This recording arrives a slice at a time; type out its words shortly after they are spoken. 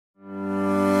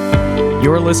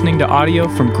You're listening to audio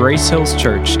from Grace Hills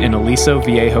Church in Aliso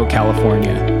Viejo,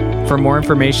 California. For more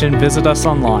information, visit us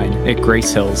online at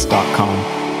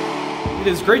gracehills.com. It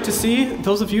is great to see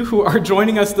those of you who are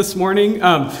joining us this morning.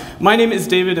 My name is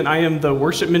David, and I am the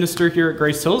worship minister here at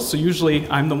Grace Hills, so usually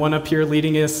I'm the one up here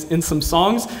leading us in some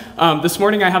songs. This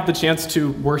morning I have the chance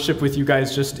to worship with you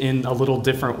guys just in a little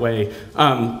different way.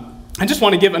 I just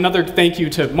want to give another thank you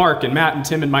to Mark and Matt and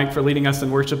Tim and Mike for leading us in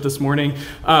worship this morning.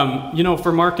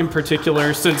 For Mark in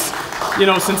particular, since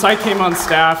I came on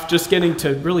staff, just getting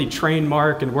to really train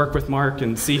Mark and work with Mark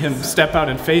and see him step out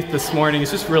in faith this morning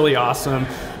is just really awesome.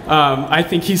 I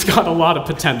think he's got a lot of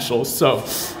potential. So,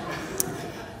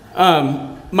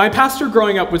 my pastor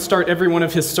growing up would start every one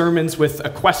of his sermons with a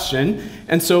question.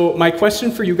 And so my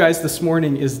question for you guys this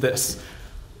morning is this.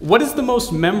 What is the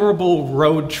most memorable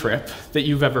road trip that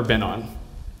you've ever been on?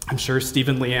 I'm sure Steve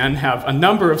and Leanne have a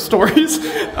number of stories.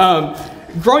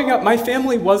 Growing up, my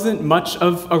family wasn't much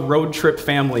of a road trip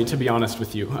family, to be honest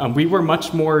with you. We were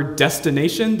much more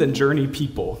destination than journey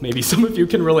people. Maybe some of you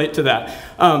can relate to that.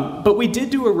 But we did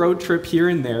do a road trip here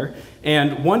and there.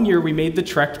 And one year we made the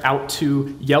trek out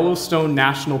to Yellowstone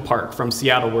National Park from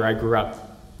Seattle, where I grew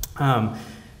up.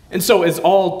 And so as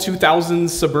all 2000s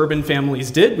suburban families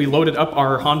did, we loaded up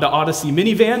our Honda Odyssey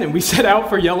minivan and we set out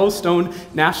for Yellowstone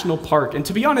National Park. And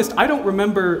to be honest, I don't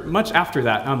remember much after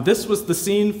that. This was the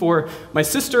scene for my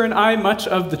sister and I much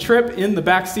of the trip in the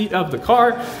back seat of the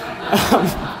car.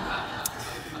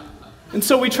 And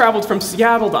so we traveled from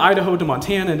Seattle to Idaho to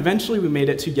Montana, and eventually we made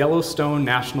it to Yellowstone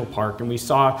National Park, and we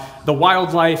saw the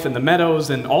wildlife and the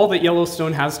meadows and all that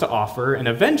Yellowstone has to offer, and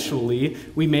eventually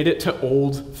we made it to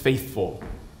Old Faithful.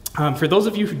 For those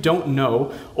of you who don't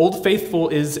know, Old Faithful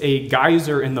is a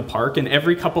geyser in the park, and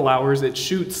every couple hours it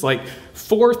shoots like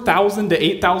 4,000 to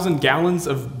 8,000 gallons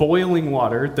of boiling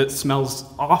water that smells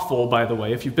awful, by the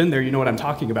way. If you've been there, you know what I'm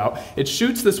talking about. It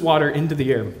shoots this water into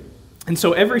the air. And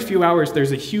so every few hours,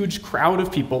 there's a huge crowd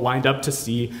of people lined up to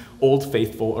see Old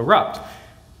Faithful erupt.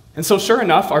 And so sure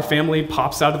enough, our family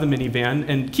pops out of the minivan,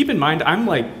 and keep in mind, I'm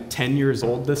like 10 years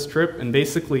old this trip, and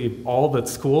basically all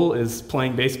that's cool is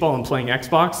playing baseball and playing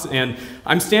Xbox, and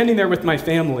I'm standing there with my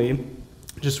family,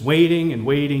 just waiting and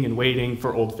waiting and waiting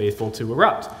for Old Faithful to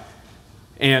erupt.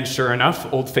 And sure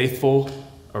enough, Old Faithful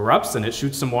erupts, and it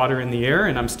shoots some water in the air,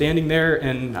 and I'm standing there,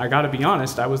 and I gotta be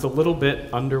honest, I was a little bit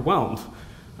underwhelmed.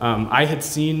 I had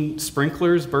seen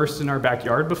sprinklers burst in our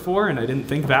backyard before, and I didn't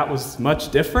think that was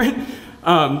much different.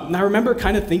 And I remember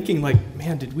kind of thinking, like,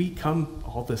 man, did we come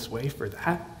all this way for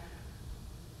that?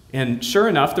 And sure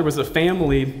enough, there was a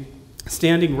family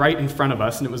standing right in front of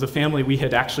us, and it was a family we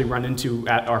had actually run into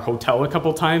at our hotel a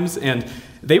couple times, and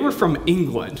they were from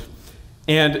England.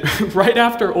 And right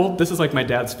after this is like my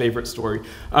dad's favorite story,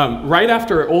 right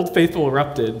after Old Faithful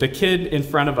erupted, the kid in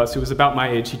front of us, who was about my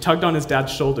age, he tugged on his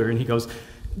dad's shoulder, and he goes,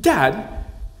 "Dad,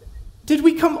 did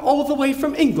we come all the way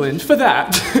from England for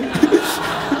that?"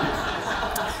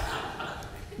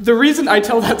 The reason I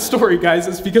tell that story, guys,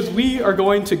 is because we are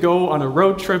going to go on a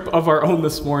road trip of our own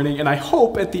this morning, and I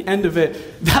hope at the end of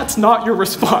it, that's not your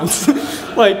response.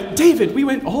 Like, David, we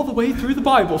went all the way through the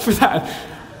Bible for that.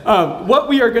 What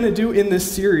we are going to do in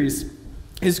this series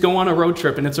is go on a road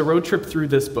trip, and it's a road trip through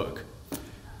this book.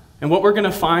 And what we're going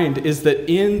to find is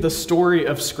that in the story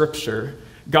of Scripture,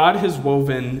 God has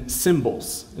woven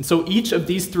symbols. And so each of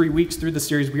these 3 weeks through the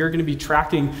series, we are going to be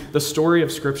tracking the story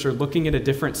of Scripture, looking at a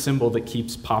different symbol that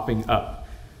keeps popping up.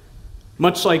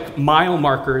 Much like mile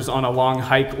markers on a long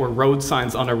hike or road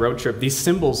signs on a road trip, these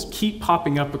symbols keep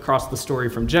popping up across the story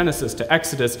from Genesis to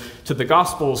Exodus to the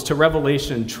Gospels to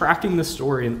Revelation, tracking the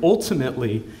story, and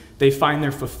ultimately they find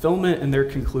their fulfillment and their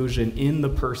conclusion in the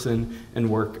person and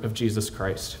work of Jesus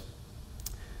Christ.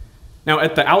 Now,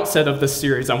 at the outset of this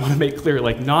series, I want to make clear,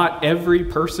 not every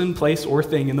person, place, or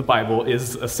thing in the Bible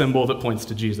is a symbol that points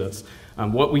to Jesus.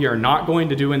 What we are not going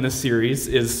to do in this series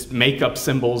is make up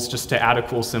symbols just to add a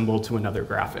cool symbol to another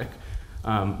graphic.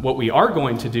 What we are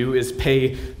going to do is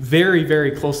pay very,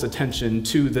 very close attention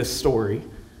to this story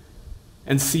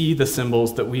and see the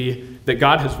symbols that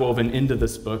God has woven into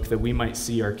this book that we might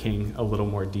see our King a little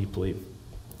more deeply.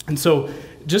 And so,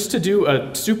 just to do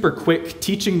a super quick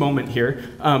teaching moment here,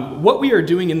 what we are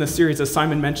doing in this series, as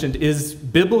Simon mentioned, is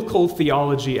biblical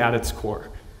theology at its core.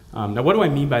 Now, what do I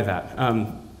mean by that?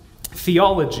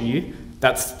 Theology,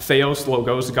 that's theos,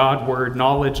 logos, God, word,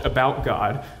 knowledge about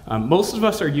God. Most of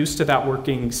us are used to that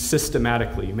working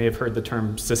systematically. You may have heard the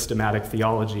term systematic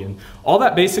theology. And all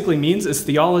that basically means is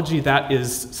theology that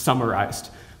is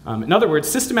summarized. In other words,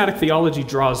 systematic theology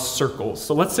draws circles.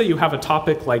 So let's say you have a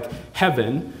topic like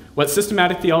heaven. What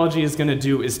systematic theology is going to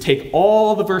do is take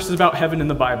all the verses about heaven in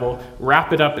the Bible,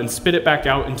 wrap it up, and spit it back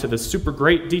out into this super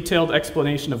great detailed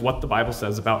explanation of what the Bible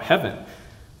says about heaven.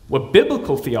 What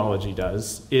biblical theology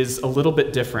does is a little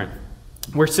bit different.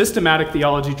 Where systematic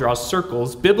theology draws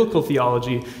circles, biblical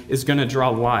theology is going to draw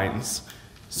lines.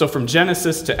 So from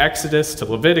Genesis to Exodus to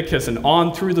Leviticus and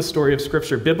on through the story of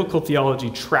Scripture, biblical theology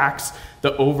tracks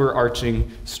the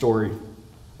overarching story.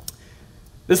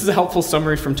 This is a helpful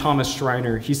summary from Thomas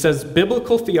Schreiner. He says,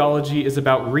 biblical theology is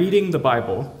about reading the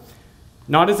Bible,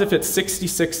 not as if it's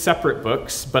 66 separate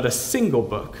books, but a single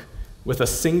book with a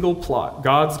single plot,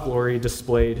 God's glory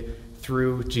displayed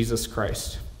through Jesus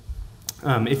Christ.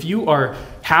 If you are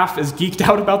half as geeked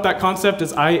out about that concept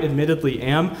as I admittedly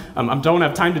am, I don't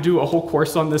have time to do a whole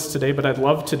course on this today, but I'd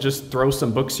love to just throw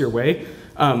some books your way.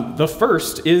 The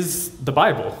first is the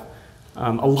Bible.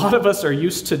 A lot of us are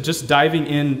used to just diving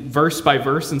in verse by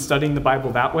verse and studying the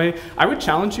Bible that way. I would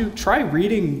challenge you, try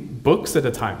reading books at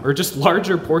a time, or just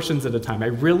larger portions at a time. I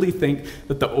really think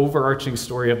that the overarching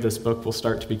story of this book will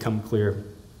start to become clear.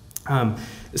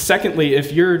 Secondly,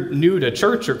 if you're new to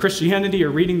church or Christianity or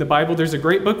reading the Bible, there's a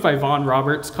great book by Vaughan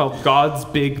Roberts called God's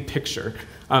Big Picture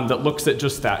that looks at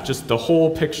just that, just the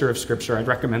whole picture of Scripture. I'd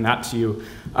recommend that to you.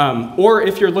 Or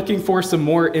if you're looking for some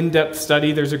more in-depth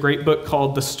study, there's a great book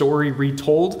called The Story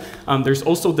Retold. There's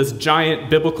also this giant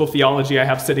biblical theology I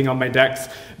have sitting on my decks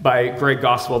by Greg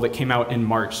Goswell that came out in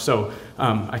March. So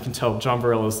I can tell John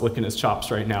Varela is licking his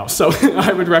chops right now. So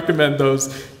I would recommend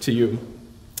those to you.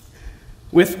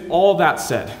 With all that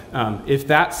said, if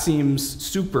that seems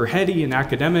super heady and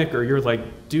academic, or you're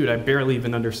like, dude, I barely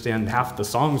even understand half the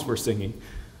songs we're singing,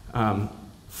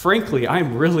 frankly,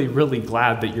 I'm really, really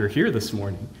glad that you're here this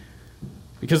morning.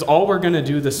 Because all we're going to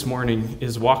do this morning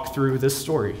is walk through this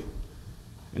story.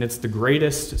 And it's the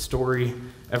greatest story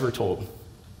ever told.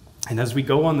 And as we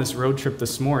go on this road trip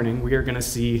this morning, we are going to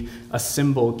see a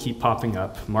symbol keep popping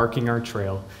up, marking our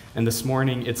trail. And this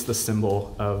morning, it's the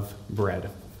symbol of bread.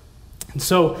 And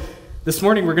so this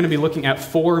morning we're going to be looking at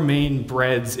four main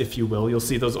breads, if you will. You'll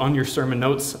see those on your sermon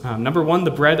notes. Number one,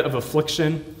 the bread of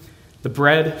affliction, the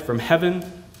bread from heaven,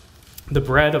 the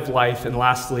bread of life, and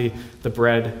lastly, the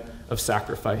bread of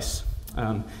sacrifice.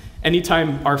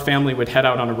 Anytime our family would head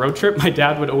out on a road trip, my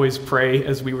dad would always pray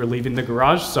as we were leaving the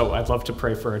garage, so I'd love to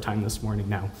pray for our time this morning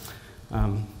now.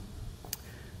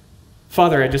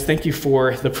 Father, I just thank you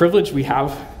for the privilege we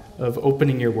have of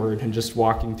opening your word and just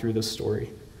walking through this story.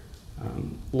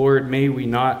 Lord, may we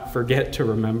not forget to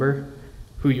remember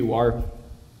who you are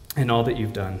and all that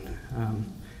you've done.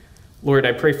 Lord,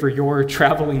 I pray for your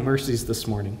traveling mercies this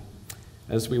morning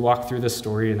as we walk through this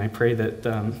story, and I pray that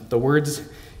the words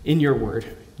in your word,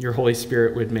 your Holy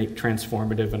Spirit would make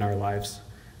transformative in our lives.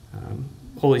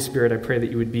 Holy Spirit, I pray that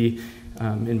you would be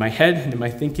in my head and in my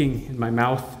thinking, in my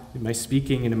mouth, in my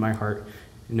speaking, and in my heart,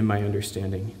 and in my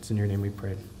understanding. It's in your name we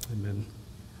pray. Amen.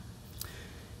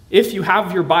 If you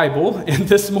have your Bible, and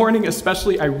this morning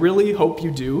especially, I really hope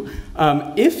you do,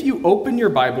 if you open your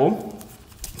Bible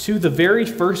to the very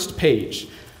first page,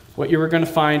 what you are going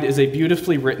to find is a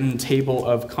beautifully written table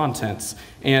of contents.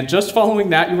 And just following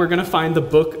that, you are going to find the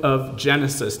book of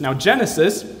Genesis. Now,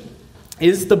 Genesis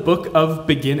is the book of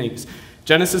beginnings.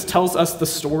 Genesis tells us the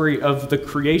story of the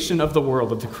creation of the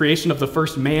world, of the creation of the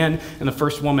first man and the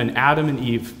first woman, Adam and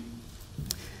Eve.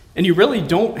 And you really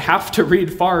don't have to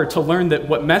read far to learn that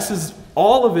what messes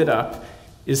all of it up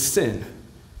is sin.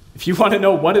 If you want to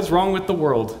know what is wrong with the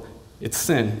world, it's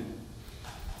sin.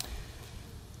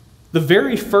 The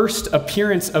very first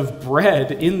appearance of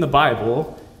bread in the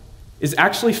Bible is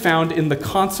actually found in the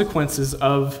consequences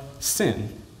of sin.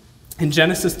 In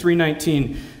Genesis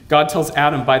 3:19, God tells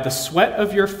Adam, "By the sweat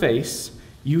of your face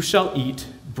you shall eat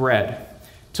bread,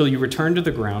 till you return to the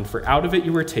ground, for out of it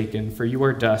you were taken, for you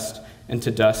are dust, and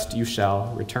to dust you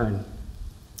shall return."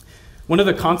 One of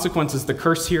the consequences, the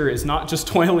curse here, is not just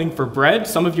toiling for bread.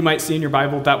 Some of you might see in your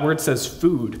Bible that word says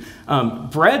food.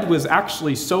 Bread was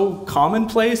actually so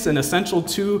commonplace and essential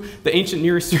to the ancient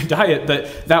Near Eastern diet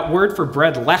that that word for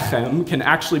bread, lechem, can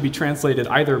actually be translated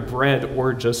either bread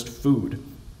or just food.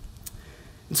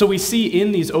 And so we see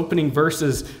in these opening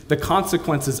verses the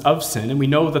consequences of sin, and we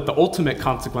know that the ultimate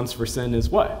consequence for sin is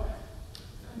what?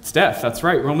 It's death. That's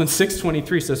right. Romans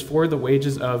 6:23 says, "For the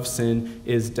wages of sin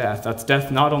is death." That's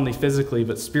death not only physically,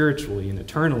 but spiritually and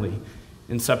eternally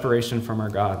in separation from our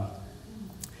God.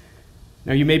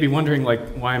 Now, you may be wondering,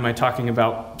 why am I talking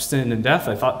about sin and death?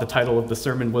 I thought the title of the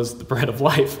sermon was The Bread of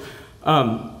Life.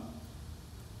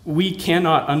 We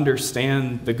cannot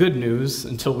understand the good news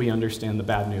until we understand the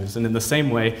bad news. And in the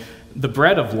same way, the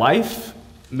bread of life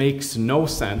makes no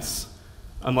sense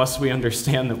unless we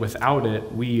understand that without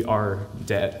it, we are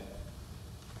dead.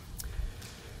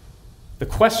 The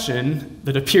question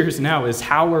that appears now is,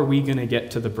 how are we going to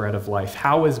get to the bread of life?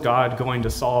 How is God going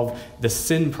to solve the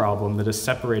sin problem that has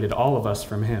separated all of us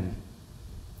from him?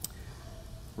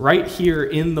 Right here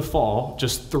in the fall,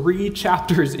 just 3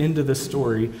 chapters into the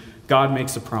story, God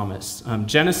makes a promise.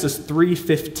 Genesis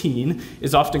 3:15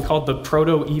 is often called the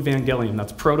proto-evangelium.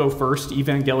 That's proto-first,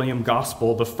 evangelium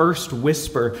gospel, the first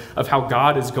whisper of how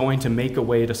God is going to make a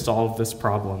way to solve this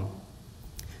problem.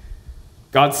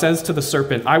 God says to the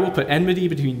serpent, "I will put enmity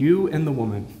between you and the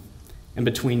woman, and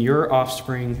between your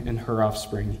offspring and her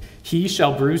offspring. He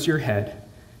shall bruise your head,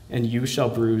 and you shall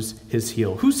bruise his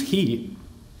heel." Who's he?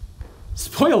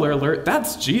 Spoiler alert,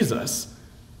 that's Jesus.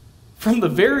 From the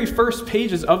very first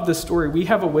pages of this story, we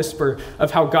have a whisper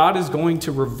of how God is going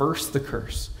to reverse the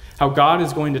curse, how God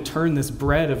is going to turn this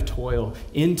bread of toil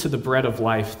into the bread of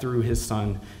life through his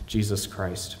Son, Jesus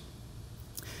Christ.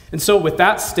 And so with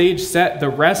that stage set, the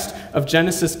rest of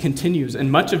Genesis continues,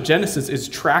 and much of Genesis is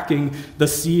tracking the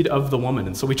seed of the woman.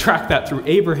 And so we track that through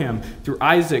Abraham, through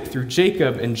Isaac, through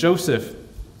Jacob and Joseph.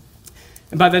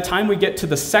 And by the time we get to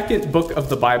the second book of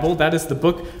the Bible, that is the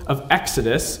book of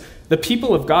Exodus, the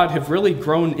people of God have really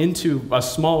grown into a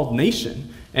small nation.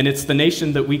 And it's the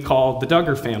nation that we call the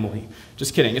Duggar family.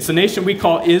 Just kidding. It's the nation we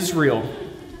call Israel.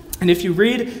 And if you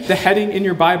read the heading in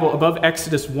your Bible above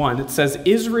Exodus 1, it says,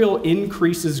 "Israel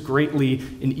increases greatly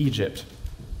in Egypt."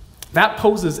 That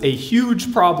poses a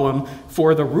huge problem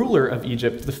for the ruler of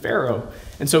Egypt, the Pharaoh.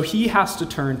 And so he has to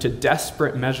turn to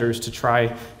desperate measures to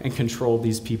try and control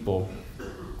these people.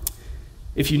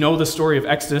 If you know the story of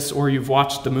Exodus or you've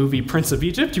watched the movie Prince of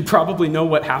Egypt, you probably know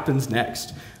what happens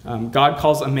next. God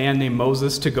calls a man named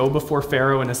Moses to go before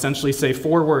Pharaoh and essentially say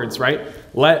 4 words, right?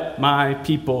 "Let my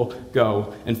people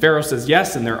go." And Pharaoh says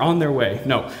yes, and they're on their way.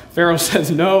 No, Pharaoh says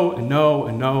no, and no,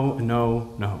 and no, and no,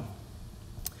 no.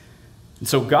 And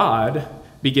so God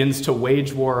begins to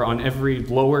wage war on every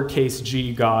lowercase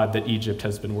g god that Egypt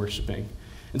has been worshiping.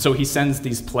 And so he sends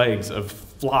these plagues of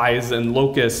flies and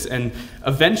locusts, and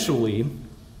eventually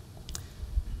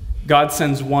God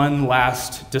sends one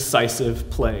last decisive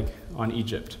plague on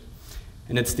Egypt.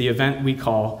 And it's the event we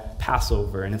call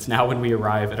Passover, and it's now when we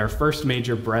arrive at our first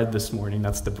major bread this morning.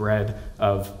 That's the bread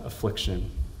of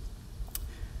affliction.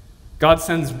 God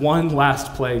sends one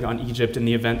last plague on Egypt in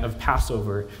the event of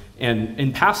Passover. And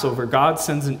in Passover, God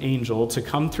sends an angel to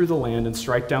come through the land and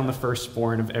strike down the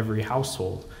firstborn of every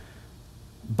household.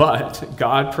 But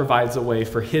God provides a way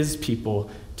for his people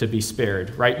to be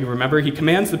spared, right? You remember, he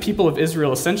commands the people of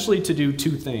Israel essentially to do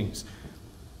 2 things.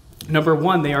 Number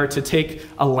 1, they are to take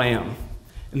a lamb,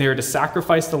 and they are to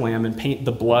sacrifice the lamb and paint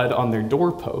the blood on their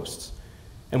doorposts.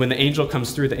 And when the angel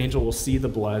comes through, the angel will see the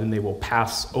blood, and they will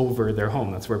pass over their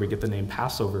home. That's where we get the name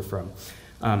Passover from.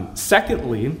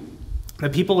 Secondly, the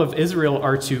people of Israel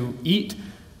are to eat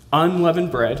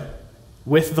unleavened bread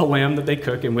with the lamb that they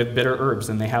cook and with bitter herbs,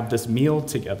 and they have this meal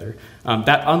together.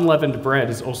 That unleavened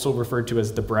bread is also referred to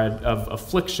as the bread of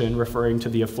affliction, referring to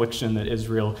the affliction that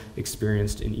Israel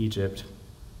experienced in Egypt.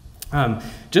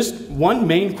 Just one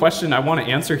main question I want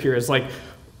to answer here is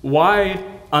why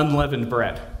unleavened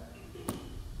bread?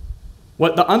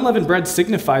 What the unleavened bread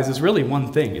signifies is really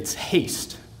one thing. It's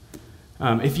haste.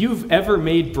 If you've ever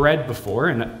made bread before,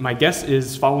 and my guess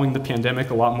is following the pandemic,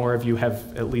 a lot more of you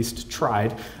have at least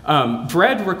tried,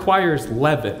 bread requires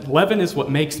leaven. Leaven is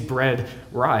what makes bread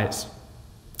rise.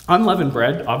 Unleavened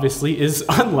bread, obviously, is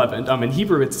unleavened. In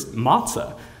Hebrew, it's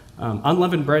matzah.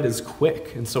 Unleavened bread is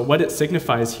quick, and so what it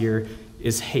signifies here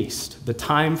is haste. The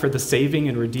time for the saving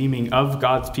and redeeming of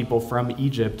God's people from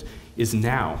Egypt is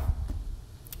now.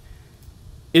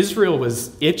 Israel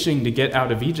was itching to get out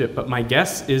of Egypt, but my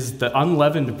guess is the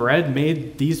unleavened bread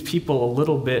made these people a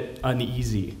little bit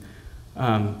uneasy.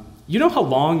 You know how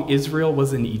long Israel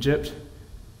was in Egypt?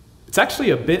 It's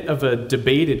actually a bit of a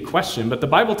debated question, but the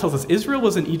Bible tells us Israel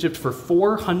was in Egypt for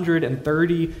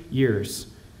 430 years.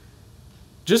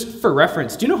 Just for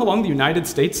reference, do you know how long the United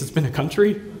States has been a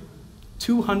country?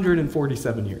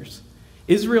 247 years.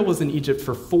 Israel was in Egypt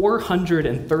for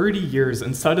 430 years,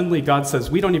 and suddenly God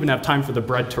says, we don't even have time for the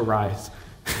bread to rise.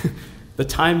 The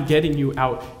time getting you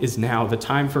out is now. The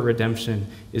time for redemption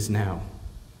is now.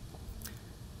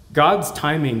 God's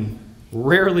timing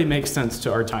rarely makes sense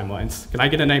to our timelines. Can I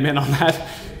get an amen on that?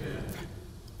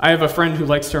 I have a friend who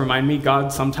likes to remind me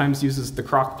God sometimes uses the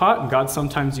crock pot and God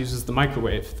sometimes uses the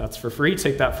microwave. That's for free.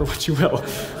 Take that for what you will.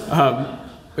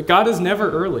 But God is never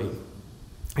early,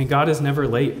 and God is never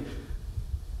late.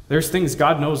 There's things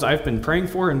God knows I've been praying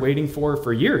for and waiting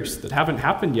for years that haven't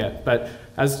happened yet. But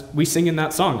as we sing in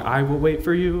that song, I will wait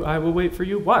for you, I will wait for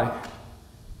you. Why?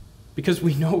 because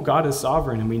we know God is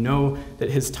sovereign and we know that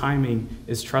his timing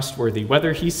is trustworthy.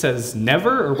 Whether he says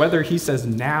never or whether he says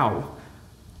now,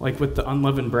 like with the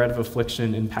unleavened bread of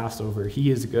affliction in Passover,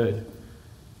 he is good.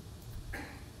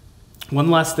 One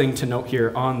last thing to note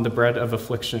here on the bread of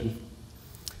affliction.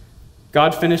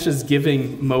 God finishes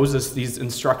giving Moses these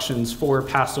instructions for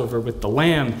Passover with the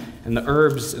lamb and the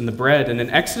herbs and the bread. And in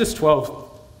Exodus 12,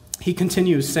 he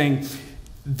continues saying,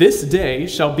 "This day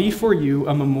shall be for you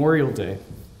a memorial day,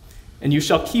 and you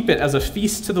shall keep it as a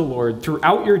feast to the Lord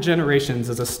throughout your generations,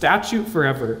 as a statute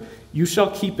forever. You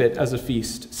shall keep it as a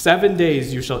feast. 7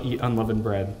 days you shall eat unleavened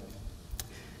bread."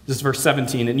 This is verse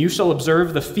 17. "And you shall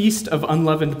observe the feast of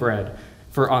unleavened bread,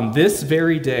 for on this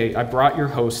very day I brought your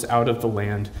hosts out of the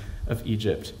land of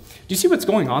Egypt." Do you see what's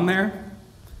going on there?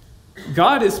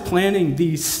 God is planning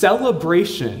the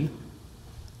celebration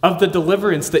of the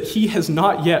deliverance that he has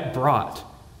not yet brought.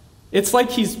 It's like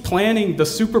he's planning the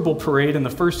Super Bowl parade in the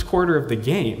first quarter of the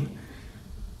game.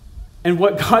 And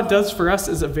what God does for us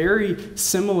is a very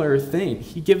similar thing.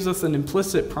 He gives us an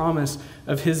implicit promise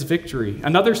of his victory.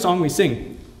 Another song we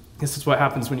sing, this is what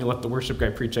happens when you let the worship guy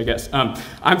preach, I guess.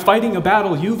 "I'm fighting a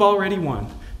battle you've already won.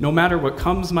 No matter what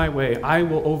comes my way, I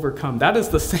will overcome." That is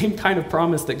the same kind of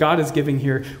promise that God is giving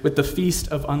here with the Feast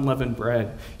of Unleavened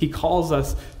Bread. He calls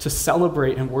us to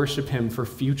celebrate and worship him for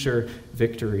future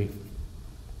victory.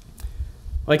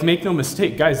 Like, make no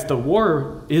mistake, guys, the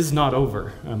war is not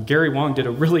over. Gary Wong did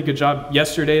a really good job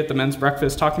yesterday at the men's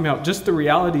breakfast talking about just the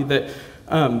reality that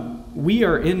we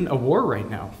are in a war right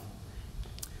now.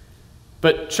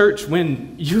 But church,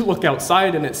 when you look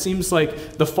outside and it seems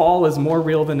like the fall is more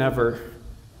real than ever,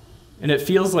 and it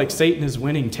feels like Satan is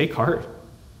winning, take heart.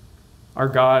 Our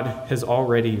God has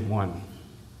already won.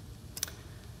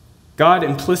 God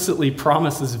implicitly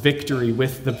promises victory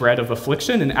with the bread of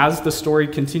affliction, and as the story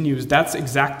continues, that's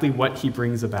exactly what he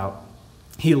brings about.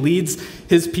 He leads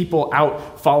his people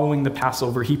out following the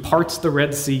Passover. He parts the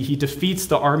Red Sea. He defeats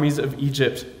the armies of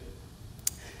Egypt.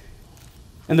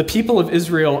 And the people of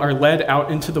Israel are led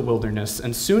out into the wilderness,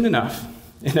 and soon enough,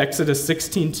 in Exodus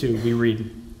 16:2, we read,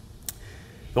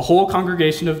 "The whole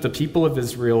congregation of the people of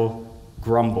Israel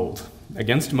grumbled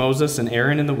against Moses and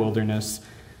Aaron in the wilderness.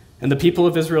 And the people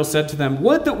of Israel said to them,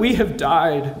 'Would that we have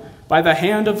died by the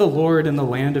hand of the Lord in the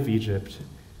land of Egypt,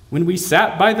 when we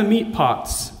sat by the meat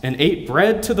pots and ate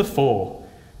bread to the full.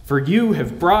 For you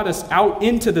have brought us out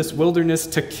into this wilderness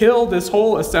to kill this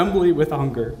whole assembly with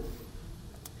hunger.'"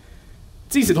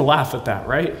 It's easy to laugh at that,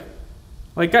 right?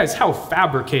 Like, guys, how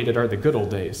fabricated are the good old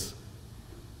days?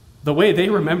 The way they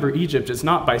remember Egypt is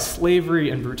not by slavery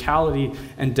and brutality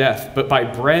and death, but by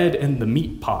bread and the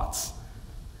meat pots.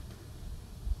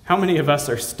 How many of us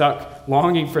are stuck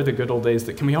longing for the good old days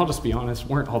that, can we all just be honest,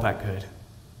 weren't all that good?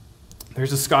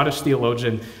 There's a Scottish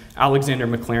theologian, Alexander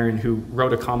MacLaren, who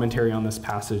wrote a commentary on this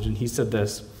passage, and he said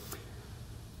this: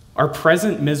 "Our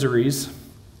present miseries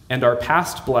and our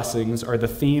past blessings are the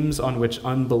themes on which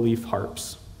unbelief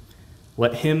harps.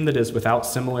 Let him that is without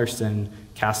similar sin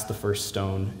cast the first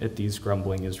stone at these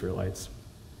grumbling Israelites."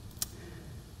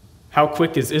 How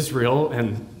quick is Israel,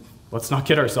 and let's not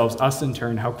kid ourselves, us in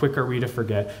turn, how quick are we to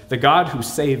forget the God who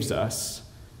saves us?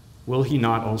 Will he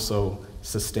not also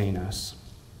sustain us?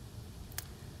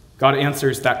 God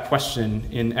answers that question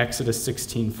in Exodus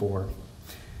 16:4.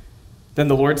 "Then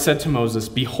the Lord said to Moses,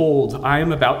 'Behold, I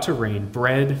am about to rain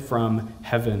bread from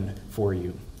heaven for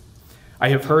you. I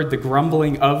have heard the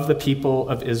grumbling of the people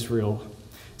of Israel.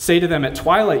 Say to them, at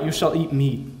twilight you shall eat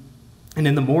meat, and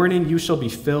in the morning you shall be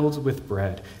filled with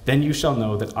bread. Then you shall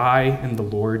know that I am the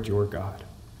Lord your God.'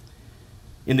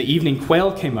 In the evening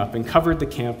quail came up and covered the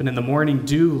camp, and in the morning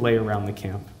dew lay around the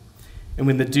camp. And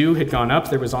when the dew had gone up,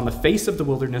 there was on the face of the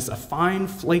wilderness a fine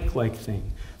flake-like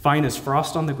thing, fine as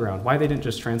frost on the ground." Why they didn't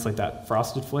just translate that,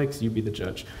 frosted flakes, you be the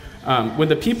judge. When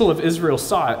the people of Israel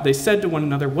saw it, they said to one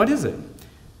another, "What is it?"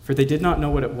 For they did not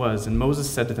know what it was. And Moses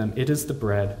said to them, "It is the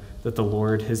bread that the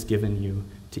Lord has given you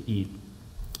to eat."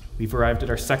 We've arrived at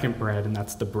our second bread, and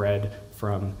that's the bread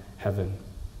from heaven.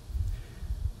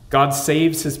 God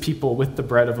saves his people with the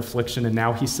bread of affliction, and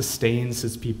now he sustains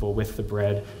his people with the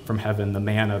bread from heaven, the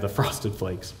manna, the frosted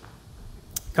flakes.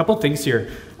 A couple things here.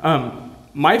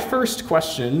 My first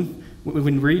question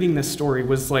when reading this story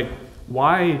was like,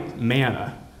 why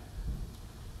manna?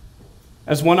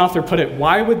 As one author put it,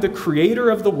 why would the creator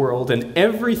of the world and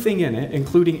everything in it,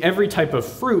 including every type of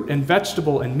fruit and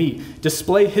vegetable and meat,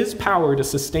 display his power to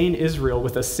sustain Israel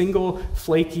with a single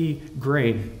flaky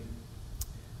grain?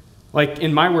 Like,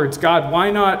 in my words, God,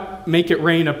 why not make it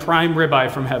rain a prime ribeye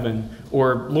from heaven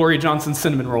or Lori Johnson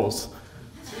cinnamon rolls?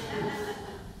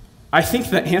 I think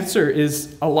the answer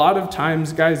is a lot of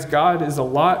times, guys, God is a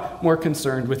lot more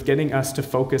concerned with getting us to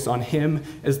focus on him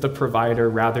as the provider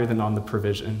rather than on the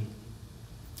provision.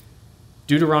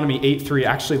 Deuteronomy 8:3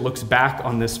 actually looks back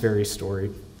on this very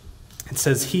story. It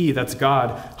says, he, that's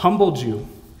God, humbled you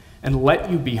and let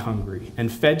you be hungry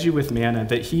and fed you with manna,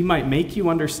 that he might make you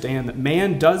understand that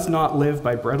man does not live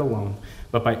by bread alone,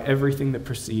 but by everything that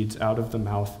proceeds out of the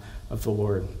mouth of the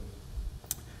Lord.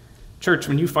 Church,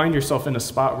 when you find yourself in a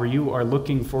spot where you are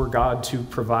looking for God to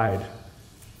provide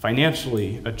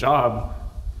financially, a job,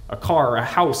 a car, a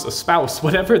house, a spouse,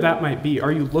 whatever that might be,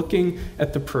 are you looking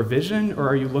at the provision or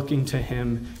are you looking to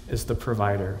him as the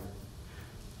provider?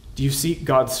 Do you seek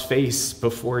God's face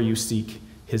before you seek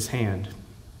his hand?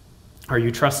 Are you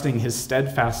trusting his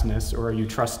steadfastness or are you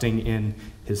trusting in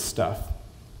his stuff?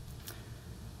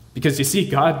 Because you see,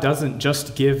 God doesn't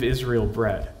just give Israel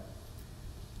bread.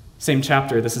 Same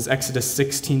chapter, this is Exodus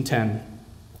 16:10.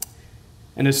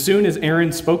 And as soon as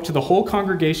Aaron spoke to the whole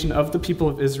congregation of the people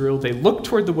of Israel, they looked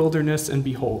toward the wilderness, and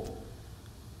behold,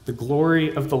 the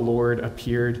glory of the Lord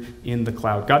appeared in the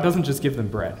cloud. God doesn't just give them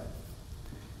bread.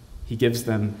 He gives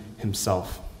them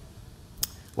himself.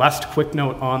 Last quick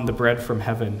note on the bread from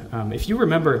heaven. If you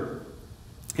remember,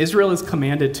 Israel is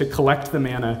commanded to collect the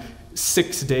manna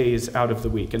 6 days out of the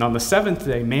week. And on the seventh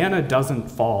day, manna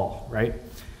doesn't fall, right?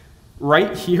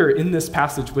 Right here in this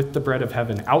passage with the bread of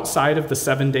heaven, outside of the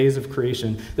 7 days of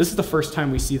creation, this is the first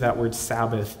time we see that word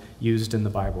Sabbath used in the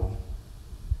Bible.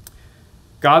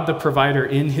 God, the provider,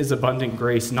 in his abundant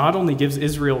grace, not only gives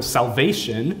Israel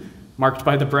salvation, marked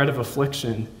by the bread of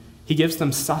affliction, he gives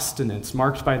them sustenance,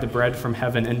 marked by the bread from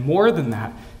heaven. And more than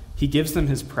that, he gives them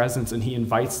his presence and he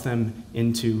invites them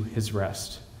into his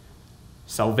rest.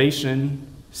 Salvation,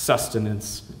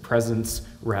 sustenance, presence,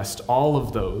 rest, all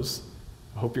of those,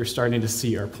 I hope you're starting to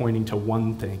see, are pointing to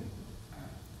one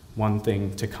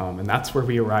thing to come. And that's where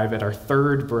we arrive at our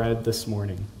third bread this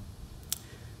morning,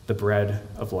 the bread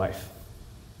of life.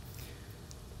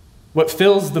 What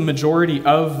fills the majority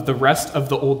of the rest of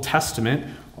the Old Testament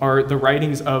are the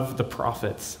writings of the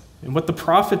prophets. And what the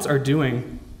prophets are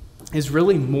doing is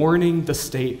really mourning the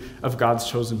state of God's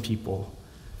chosen people.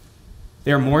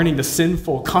 They are mourning the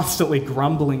sinful, constantly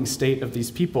grumbling state of these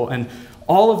people. And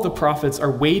all of the prophets are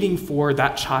waiting for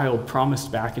that child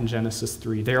promised back in Genesis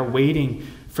 3. They are waiting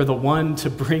for the one to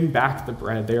bring back the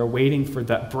bread. They are waiting for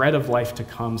that bread of life to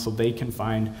come so they can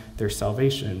find their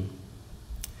salvation.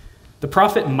 The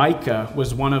prophet Micah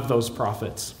was one of those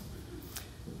prophets.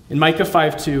 In Micah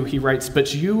 5:2, he writes,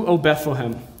 "But you, O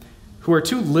Bethlehem, who are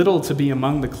too little to be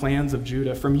among the clans of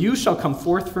Judah, from you shall come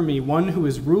forth for me one who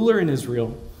is ruler in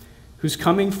Israel, whose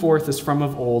coming forth is from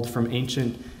of old, from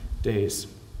ancient days."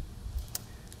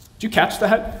 Did you catch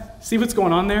that? See what's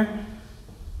going on there?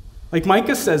 Like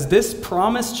Micah says, this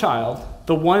promised child,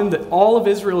 the one that all of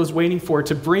Israel is waiting for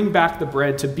to bring back the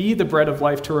bread, to be the bread of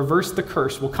life, to reverse the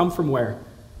curse, will come from where?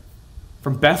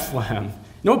 From Bethlehem.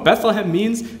 You know what Bethlehem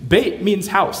means? Beit means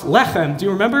house. Lechem, do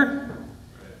you remember?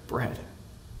 Bread.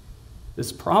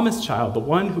 This promised child, the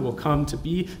one who will come to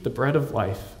be the bread of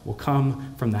life, will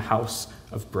come from the house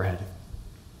of bread.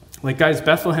 Like, guys,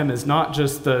 Bethlehem is not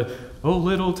just the, oh,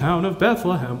 little town of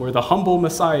Bethlehem, where the humble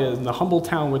Messiah is, and the humble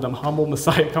town where the humble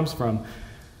Messiah comes from.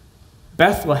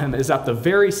 Bethlehem is at the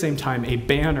very same time a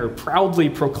banner proudly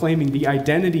proclaiming the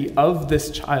identity of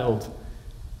this child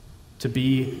to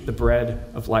be the bread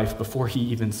of life before he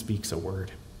even speaks a word.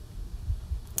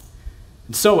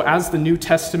 And so, as the New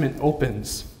Testament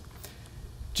opens,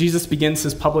 Jesus begins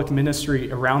his public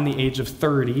ministry around the age of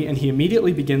 30, and he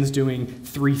immediately begins doing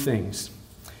three things.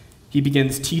 He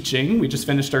begins teaching. We just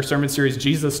finished our sermon series,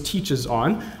 Jesus Teaches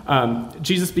On.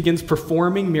 Jesus begins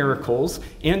performing miracles,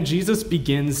 and Jesus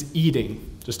begins eating.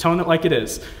 Just telling it like it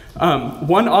is.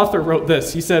 One author wrote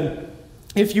this. He said,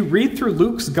 if you read through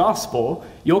Luke's gospel,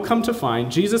 you'll come to find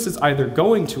Jesus is either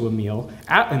going to a meal,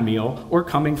 at a meal, or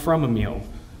coming from a meal.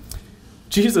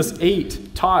 Jesus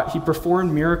ate, taught, he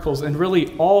performed miracles, and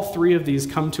really all three of these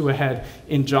come to a head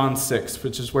in John 6,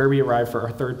 which is where we arrive for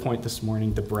our third point this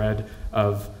morning, the bread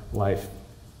of life.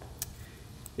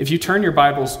 If you turn your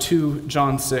Bibles to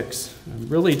John 6,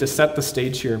 really to set the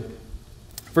stage here,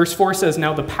 verse 4 says,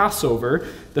 now the Passover,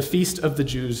 the feast of the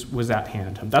Jews, was at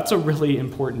hand. That's a really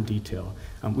important detail.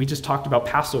 We just talked about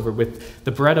Passover with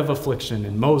the bread of affliction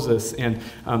and Moses and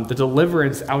the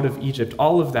deliverance out of Egypt.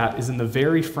 All of that is in the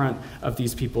very front of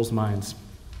these people's minds.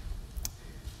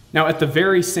 Now, at the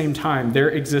very same time, there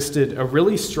existed a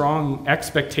really strong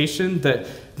expectation that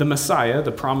the Messiah,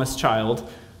 the promised child,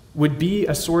 would be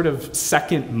a sort of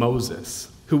second Moses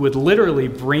who would literally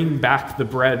bring back the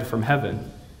bread from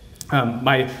heaven.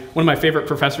 One of my favorite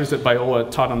professors at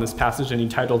Biola taught on this passage, and he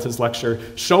titled his lecture,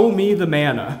 "Show Me the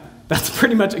Manna." That's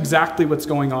pretty much exactly what's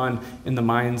going on in the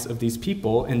minds of these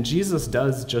people, and Jesus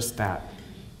does just that.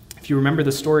 If you remember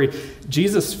the story,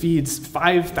 Jesus feeds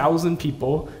 5,000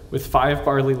 people with 5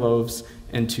 barley loaves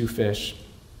and 2 fish,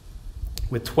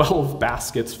 with 12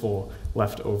 baskets full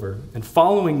left over. And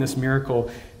following this miracle,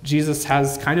 Jesus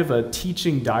has kind of a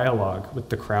teaching dialogue with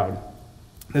the crowd.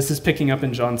 This is picking up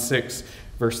in John 6,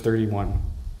 verse 31.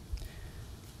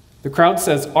 The crowd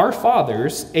says, "Our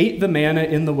fathers ate the manna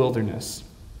in the wilderness.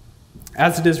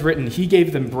 As it is written, he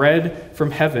gave them bread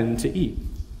from heaven to eat."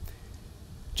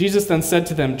 Jesus then said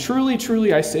to them, "Truly,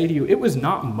 truly, I say to you, it was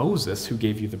not Moses who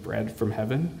gave you the bread from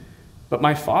heaven, but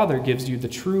my Father gives you the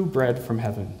true bread from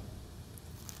heaven.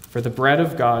 For the bread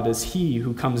of God is he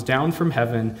who comes down from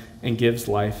heaven and gives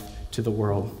life to the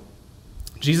world."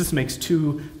 Jesus makes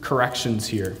 2 corrections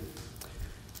here.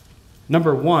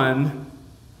 Number 1,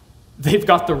 they've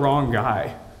got the wrong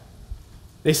guy.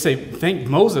 They say, "Thank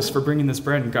Moses for bringing this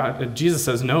bread," and Jesus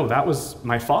says, "No, that was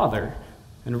my Father."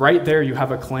 And right there you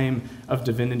have a claim of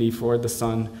divinity for the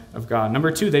Son of God.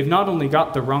 Number 2, they've not only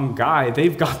got the wrong guy,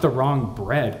 they've got the wrong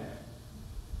bread.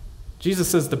 Jesus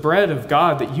says the bread of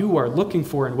God that you are looking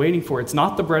for and waiting for, it's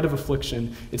not the bread of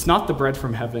affliction, it's not the bread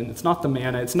from heaven, it's not the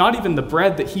manna, it's not even the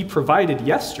bread that he provided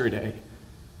yesterday.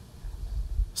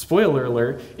 Spoiler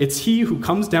alert, it's he who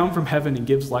comes down from heaven and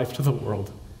gives life to the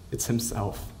world. It's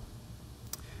himself.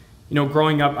 You know,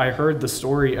 growing up, I heard the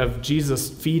story of Jesus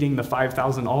feeding the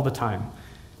 5,000 all the time.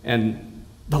 And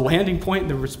the landing point,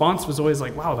 the response was always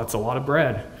like, "Wow, that's a lot of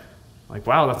bread." Like,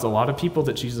 "Wow, that's a lot of people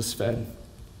that Jesus fed."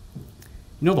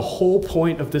 You know, the whole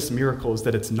point of this miracle is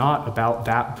that it's not about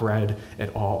that bread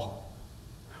at all.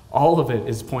 All of it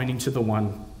is pointing to the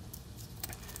one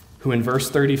who in verse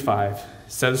 35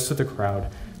 says to the crowd,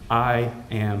 "I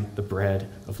am the bread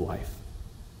of life.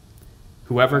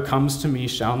 Whoever comes to me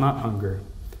shall not hunger,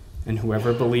 and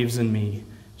whoever believes in me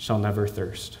shall never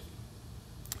thirst."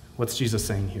 What's Jesus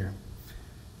saying here?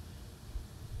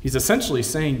 He's essentially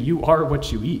saying, you are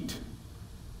what you eat.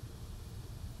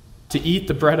 To eat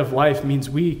the bread of life means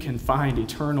we can find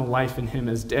eternal life in him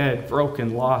as dead,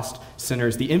 broken, lost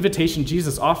sinners. The invitation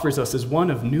Jesus offers us is one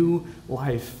of new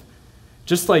life.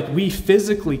 Just like we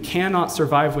physically cannot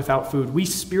survive without food, we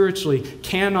spiritually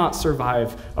cannot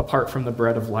survive apart from the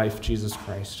bread of life, Jesus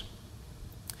Christ.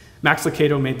 Max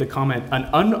Lucado made the comment, "An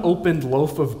unopened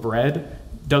loaf of bread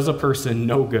does a person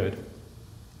no good."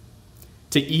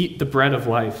 To eat the bread of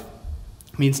life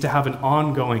means to have an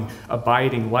ongoing,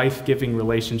 abiding, life-giving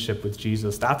relationship with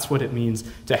Jesus. That's what it means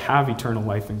to have eternal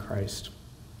life in Christ.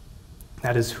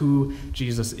 That is who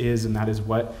Jesus is, and that is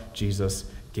what Jesus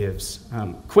gives.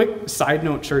 Quick side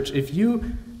note, church, if you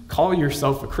call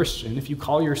yourself a Christian, if you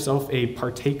call yourself a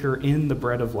partaker in the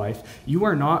bread of life, you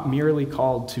are not merely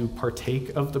called to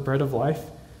partake of the bread of life.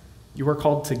 You are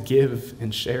called to give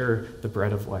and share the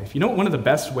bread of life. You know what one of the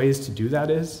best ways to do that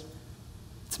is?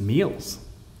 It's meals.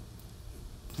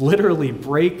 Literally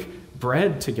break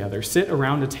bread together, sit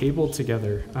around a table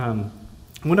together.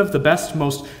 One of the best,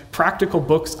 most practical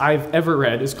books I've ever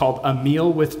read is called A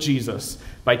Meal with Jesus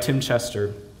by Tim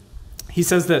Chester. He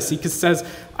says this, he says,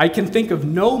 "I can think of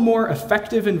no more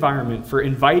effective environment for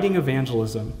inviting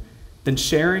evangelism than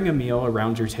sharing a meal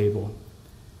around your table.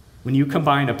 When you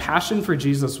combine a passion for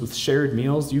Jesus with shared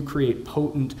meals, you create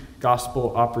potent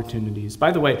gospel opportunities."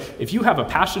 By the way, if you have a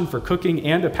passion for cooking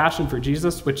and a passion for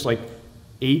Jesus, which like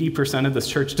 80% of this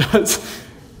church does,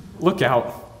 look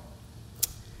out.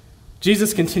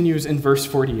 Jesus continues in verse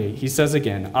 48. He says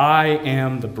again, "I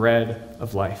am the bread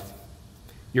of life.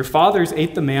 Your fathers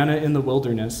ate the manna in the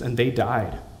wilderness, and they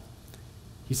died."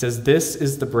 He says, "This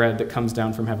is the bread that comes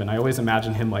down from heaven." I always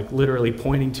imagine him like literally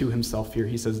pointing to himself here.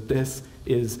 He says, "This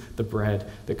is the bread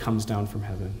that comes down from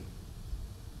heaven."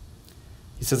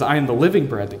 He says, "I am the living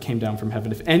bread that came down from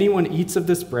heaven. If anyone eats of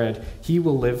this bread, he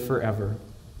will live forever.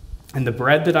 And the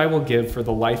bread that I will give for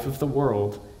the life of the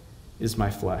world is my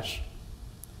flesh."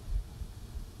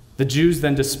 The Jews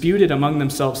then disputed among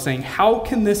themselves, saying, "How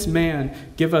can this man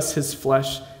give us his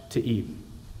flesh to eat?"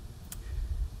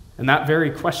 And that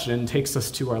very question takes us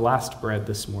to our last bread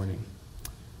this morning.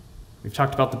 We've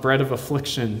talked about the bread of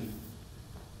affliction.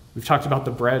 We've talked about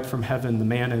the bread from heaven, the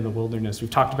manna in the wilderness. We've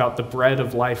talked about the bread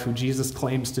of life, who Jesus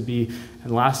claims to be.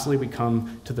 And lastly, we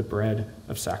come to the bread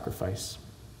of sacrifice.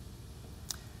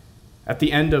 At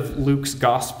the end of Luke's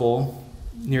gospel,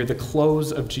 near the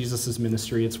close of Jesus'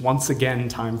 ministry, it's once again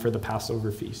time for the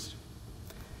Passover feast.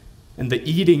 And the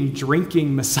eating,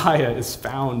 drinking Messiah is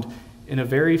found in a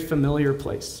very familiar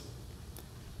place,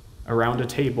 around a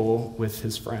table with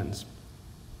his friends.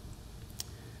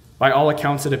 By all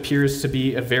accounts, it appears to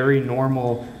be a very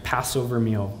normal Passover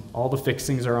meal. All the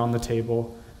fixings are on the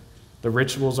table. The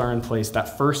rituals are in place.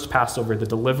 That first Passover, the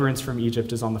deliverance from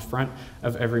Egypt, is on the front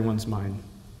of everyone's mind.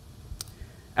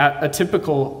 At a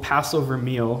typical Passover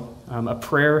meal, a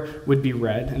prayer would be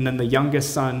read, and then the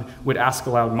youngest son would ask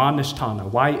aloud, Ma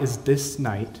nishtana, why is this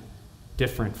night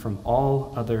different from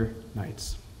all other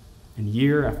nights? And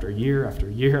year after year after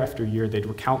year after year, they'd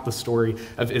recount the story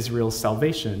of Israel's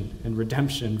salvation and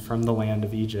redemption from the land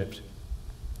of Egypt.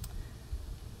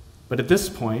 But at this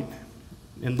point,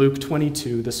 in Luke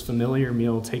 22, this familiar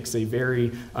meal takes a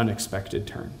very unexpected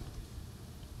turn.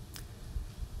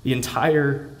 The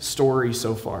entire story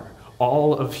so far,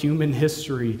 all of human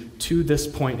history to this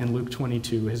point in Luke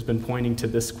 22, has been pointing to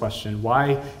this question: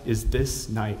 why is this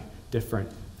night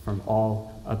different from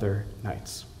all other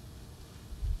nights?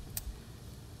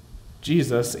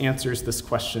 Jesus answers this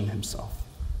question himself.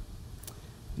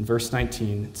 In verse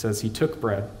 19, it says, he took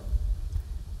bread,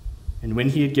 and when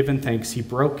he had given thanks, he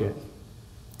broke it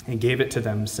and gave it to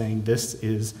them, saying, this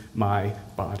is my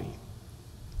body.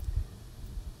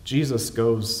 Jesus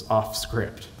goes off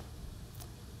script.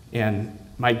 And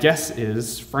my guess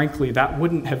is, frankly, that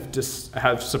wouldn't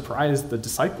have surprised the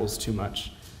disciples too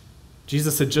much.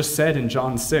 Jesus had just said in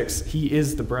John 6, he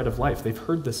is the bread of life. They've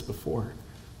heard this before.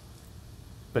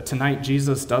 But tonight,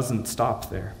 Jesus doesn't stop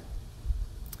there.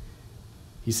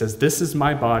 He says, this is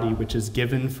my body, which is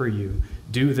given for you.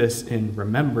 Do this in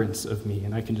remembrance of me.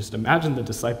 And I can just imagine the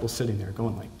disciples sitting there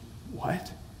going like,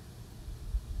 what?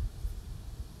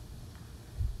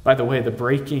 By the way, the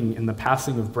breaking and the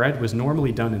passing of bread was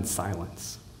normally done in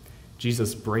silence.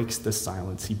 Jesus breaks the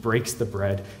silence. He breaks the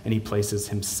bread, and he places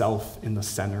himself in the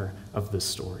center of this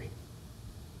story.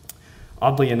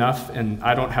 Oddly enough, and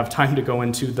I don't have time to go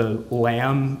into the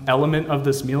lamb element of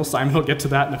this meal, Simon will get to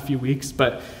that in a few weeks,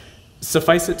 but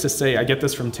suffice it to say, I get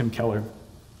this from Tim Keller.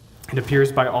 It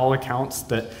appears by all accounts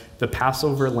that the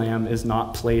Passover lamb is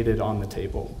not plated on the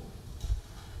table.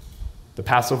 The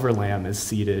Passover lamb is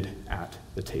seated at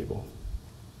the table.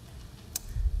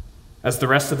 As the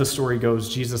rest of the story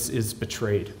goes, Jesus is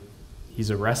betrayed. He's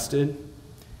arrested.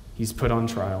 He's put on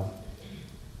trial.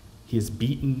 He is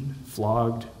beaten,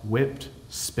 flogged, whipped,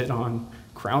 spit on,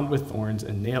 crowned with thorns,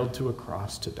 and nailed to a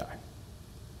cross to die.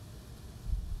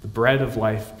 The bread of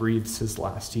life breathes his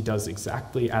last. He does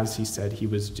exactly as he said he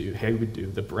would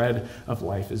do. The bread of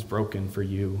life is broken for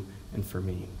you and for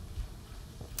me.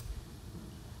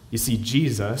 You see,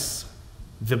 Jesus,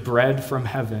 the bread from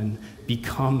heaven,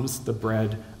 becomes the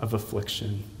bread of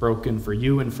affliction, broken for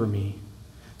you and for me.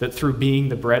 That through being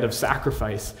the bread of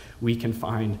sacrifice, we can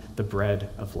find the bread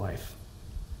of life.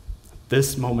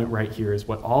 This moment right here is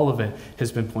what all of it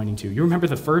has been pointing to. You remember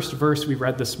the first verse we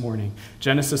read this morning,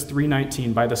 Genesis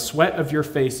 3:19, by the sweat of your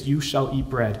face you shall eat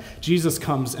bread. Jesus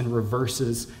comes and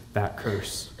reverses that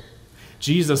curse.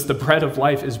 Jesus, the bread of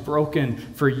life, is broken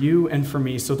for you and for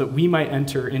me so that we might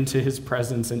enter into his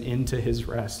presence and into his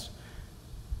rest.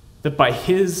 That by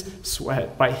his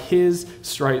sweat, by his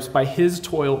stripes, by his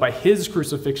toil, by his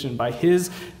crucifixion, by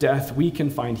his death, we can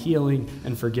find healing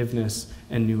and forgiveness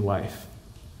and new life.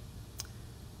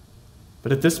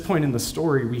 But at this point in the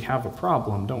story, we have a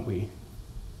problem, don't we?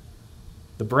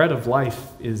 The bread of life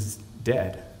is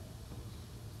dead.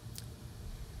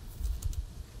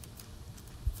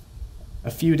 A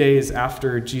few days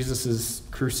after Jesus'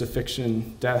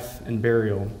 crucifixion, death, and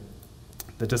burial,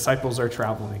 the disciples are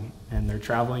traveling, and they're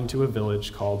traveling to a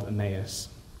village called Emmaus.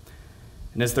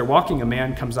 And as they're walking, a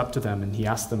man comes up to them, and he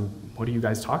asks them, what are you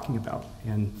guys talking about?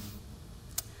 And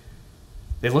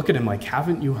they look at him like,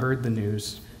 haven't you heard the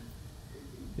news?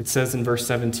 It says in verse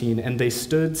 17, and they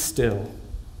stood still,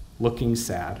 looking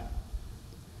sad.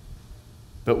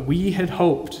 But we had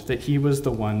hoped that he was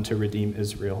the one to redeem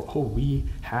Israel. Oh, we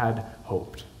had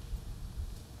hoped.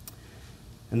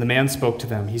 And the man spoke to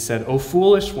them. He said, O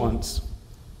foolish ones,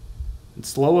 and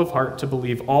slow of heart to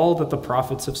believe all that the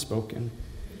prophets have spoken.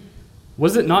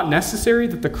 Was it not necessary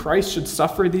that the Christ should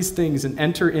suffer these things and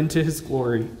enter into his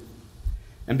glory?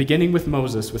 And beginning with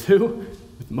Moses, with who?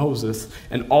 With Moses,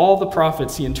 and all the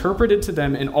prophets, he interpreted to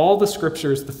them in all the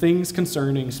scriptures the things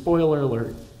concerning, spoiler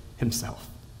alert, himself.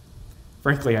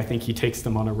 Frankly, I think he takes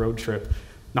them on a road trip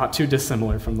not too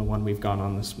dissimilar from the one we've gone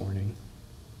on this morning.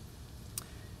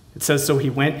 It says, so he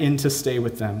went in to stay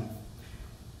with them.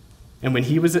 And when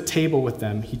he was at table with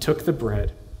them, he took the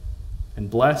bread and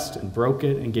blessed and broke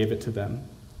it and gave it to them.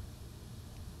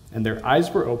 And their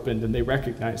eyes were opened and they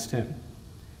recognized him.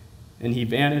 And he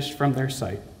vanished from their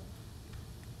sight.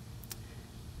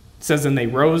 It says, and they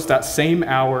rose that same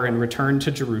hour and returned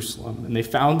to Jerusalem. And they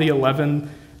found the 11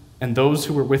 And those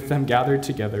who were with them gathered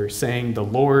together, saying, "The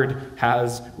Lord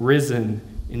has risen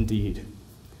indeed."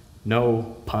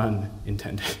 No pun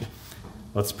intended.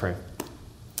 Let's pray.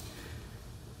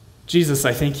 Jesus,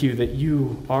 I thank you that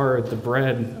you are the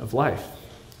bread of life,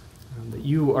 that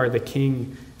you are the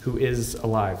King who is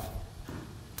alive,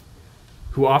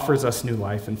 who offers us new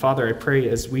life. And Father, I pray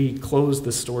as we close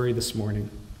the story this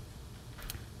morning,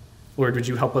 Lord, would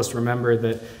you help us remember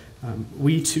that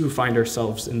we too find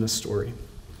ourselves in this story.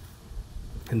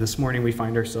 And this morning we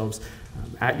find ourselves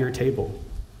at your table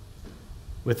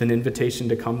with an invitation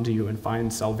to come to you and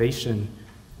find salvation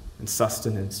and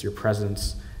sustenance, your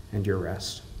presence and your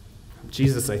rest.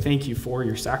 Jesus, I thank you for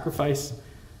your sacrifice.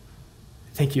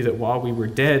 Thank you that while we were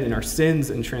dead in our sins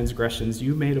and transgressions,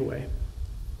 you made a way.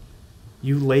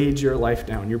 You laid your life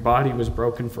down. Your body was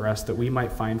broken for us that we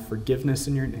might find forgiveness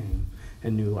in your name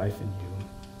and new life in you.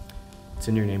 It's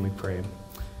in your name we pray.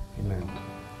 Amen.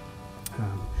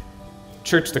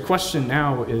 Church, the question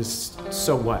now is,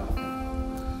 so what?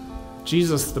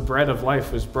 Jesus, the bread of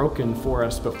life, was broken for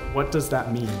us, but what does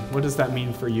that mean? What does that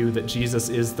mean for you that Jesus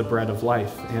is the bread of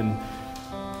life? And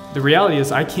the reality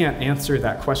is I can't answer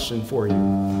that question for you,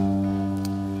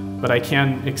 but I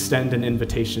can extend an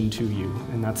invitation to you,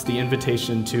 and that's the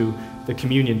invitation to the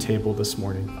communion table this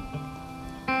morning.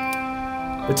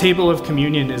 The table of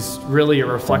communion is really a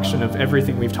reflection of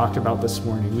everything we've talked about this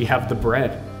morning. We have the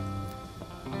bread,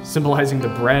 symbolizing the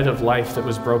bread of life that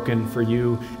was broken for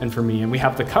you and for me, and we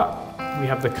have the cup. We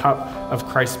have the cup of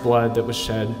Christ's blood that was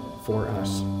shed for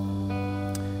us.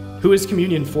 Who is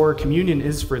communion for? Communion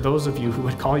is for those of you who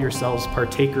would call yourselves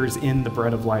partakers in the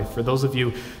bread of life, for those of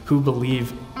you who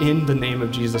believe in the name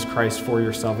of Jesus Christ for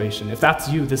your salvation. If that's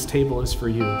you, this table is for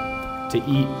you to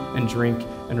eat and drink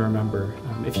and remember.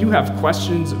 If you have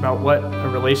questions about what a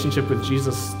relationship with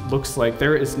Jesus looks like,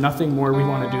 there is nothing more we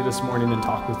want to do this morning than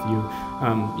talk with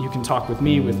you. You can talk with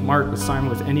me, with Mark, with Simon,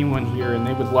 with anyone here, and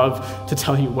they would love to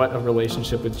tell you what a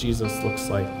relationship with Jesus looks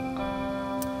like.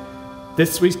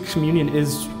 This week's communion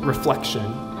is reflection,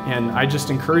 and I just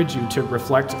encourage you to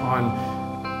reflect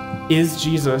on, is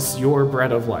Jesus your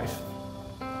bread of life?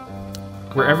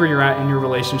 Wherever you're at in your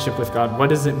relationship with God, what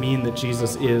does it mean that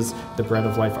Jesus is the bread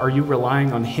of life? Are you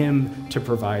relying on him to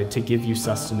provide, to give you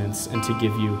sustenance, and to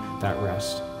give you that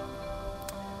rest?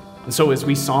 And so as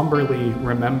we somberly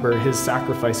remember his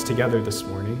sacrifice together this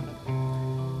morning,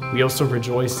 we also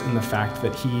rejoice in the fact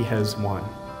that he has won,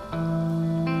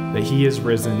 that he is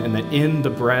risen, and that in the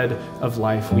bread of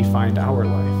life we find our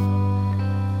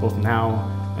life, both now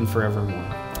and forevermore.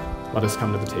 Let us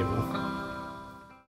come to the table.